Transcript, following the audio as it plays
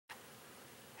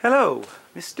Hello,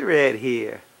 Mr. Ed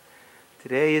here.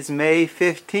 Today is May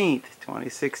 15th,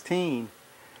 2016,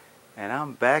 and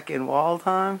I'm back in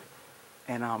Waldheim,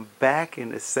 and I'm back in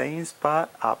the same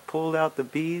spot I pulled out the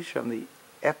bees from the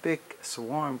epic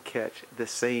swarm catch. The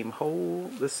same hole,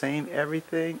 the same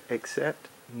everything, except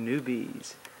new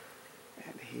bees.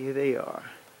 And here they are.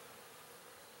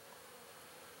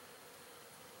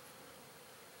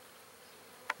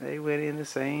 They went in the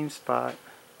same spot.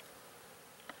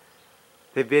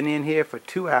 They've been in here for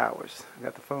 2 hours. I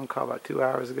got the phone call about 2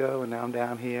 hours ago, and now I'm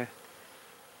down here.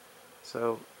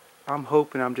 So I'm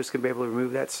hoping I'm just going to be able to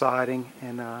remove that siding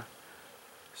and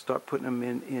start putting them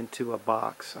into a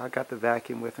box. I got the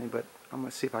vacuum with me, but I'm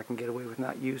going to see if I can get away with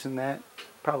not using that.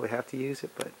 Probably have to use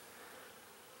it, but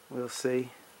we'll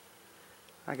see.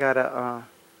 I got a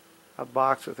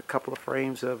box with a couple of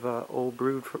frames of old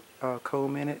brood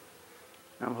comb in it.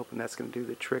 I'm hoping that's going to do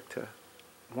the trick to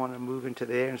want to move into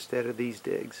there instead of these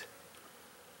digs.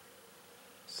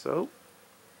 So,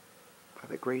 by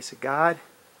the grace of God,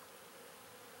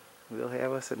 we'll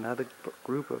have us another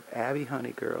group of Abbey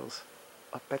honey girls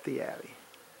up at the Abbey.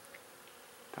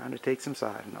 Time to take some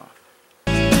siding off.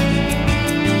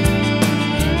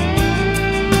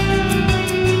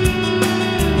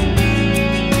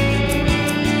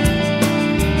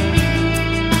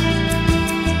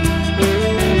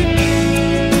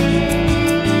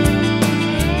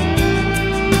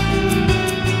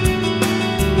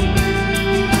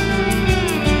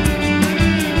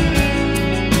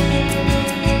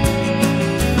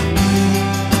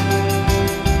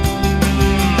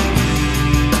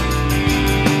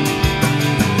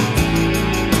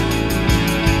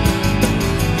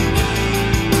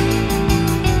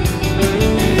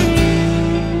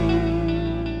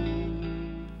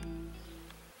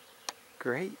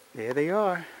 Great, there they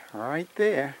are, right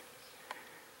there.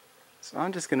 So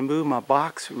I'm just going to move my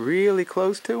box really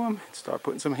close to them and start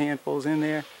putting some handfuls in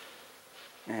there.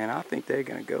 And I think they're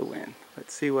going to go in.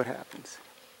 Let's see what happens.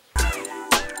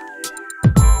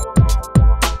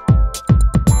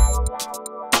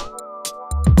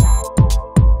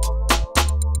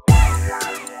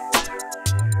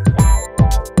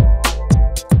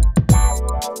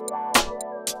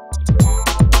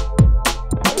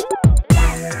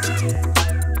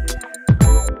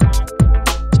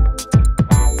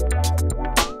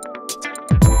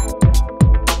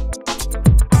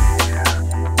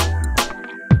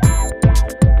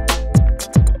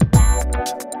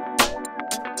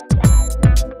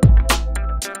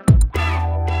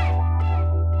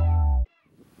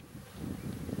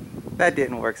 That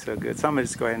didn't work so good, so I'm going to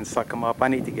just go ahead and suck them up. I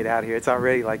need to get out of here. It's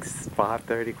already like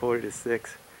 5:30, quarter to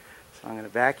 6. So I'm going to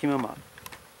vacuum them up.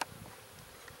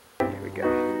 Here we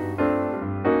go.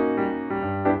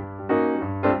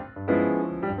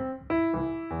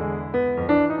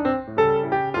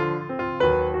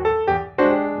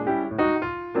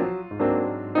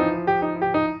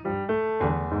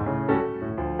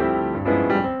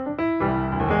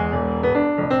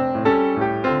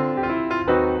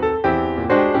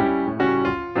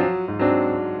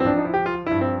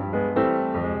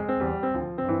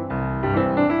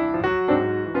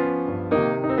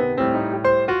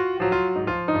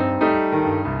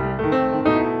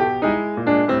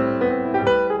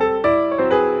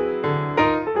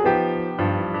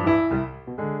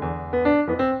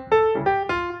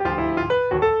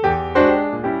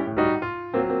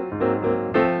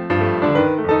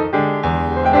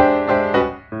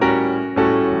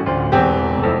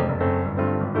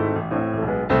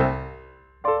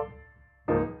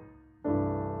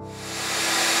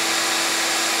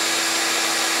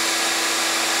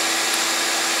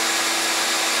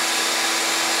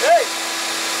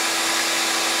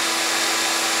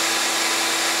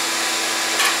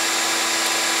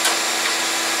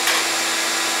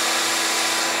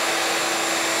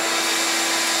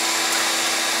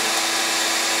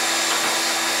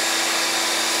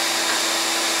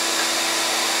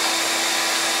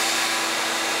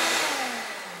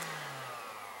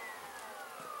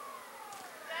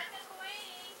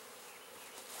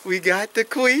 We got the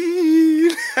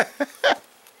queen!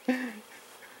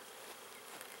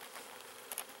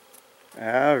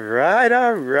 Alright,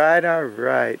 alright,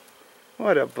 alright.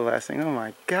 What a blessing. Oh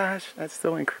my gosh, that's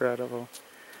so incredible.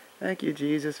 Thank you,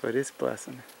 Jesus, for this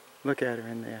blessing. Look at her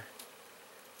in there.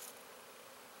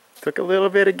 Took a little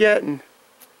bit of getting,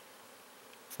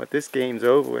 but this game's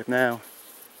over with now.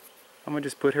 I'm going to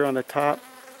just put her on the top,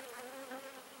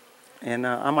 and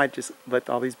I might just let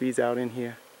all these bees out in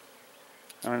here.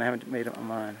 I haven't made up my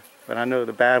mind, but I know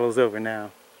the battle's over now.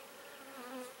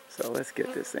 So let's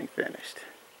get this thing finished.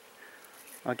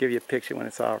 I'll give you a picture when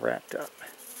it's all wrapped up.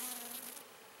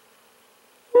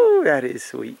 Woo! Ooh, that is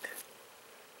sweet.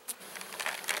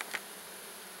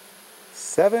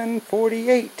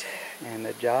 7:48 and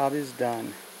the job is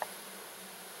done.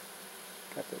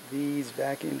 Got the V's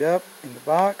vacuumed up in the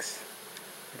box.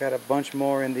 I got a bunch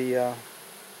more in the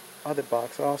other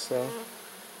box also.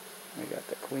 We got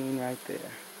the Queen right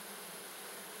there.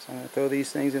 So I'm going to throw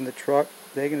these things in the truck.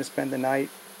 They're going to spend the night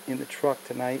in the truck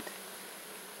tonight.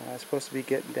 It's supposed to be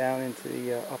getting down into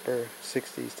the upper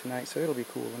 60s tonight, so it'll be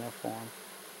cool enough for them.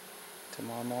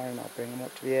 Tomorrow morning I'll bring them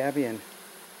up to the Abbey and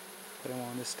put them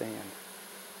on the stand.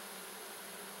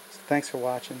 So thanks for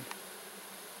watching.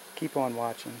 Keep on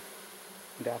watching,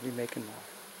 and I'll be making more.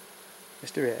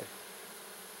 Mr. Ed.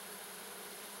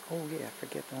 Oh yeah,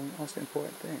 forget the most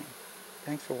important thing.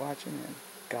 Thanks for watching, and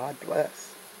God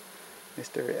bless.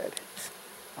 Mr. Ed.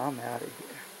 I'm out of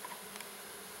here.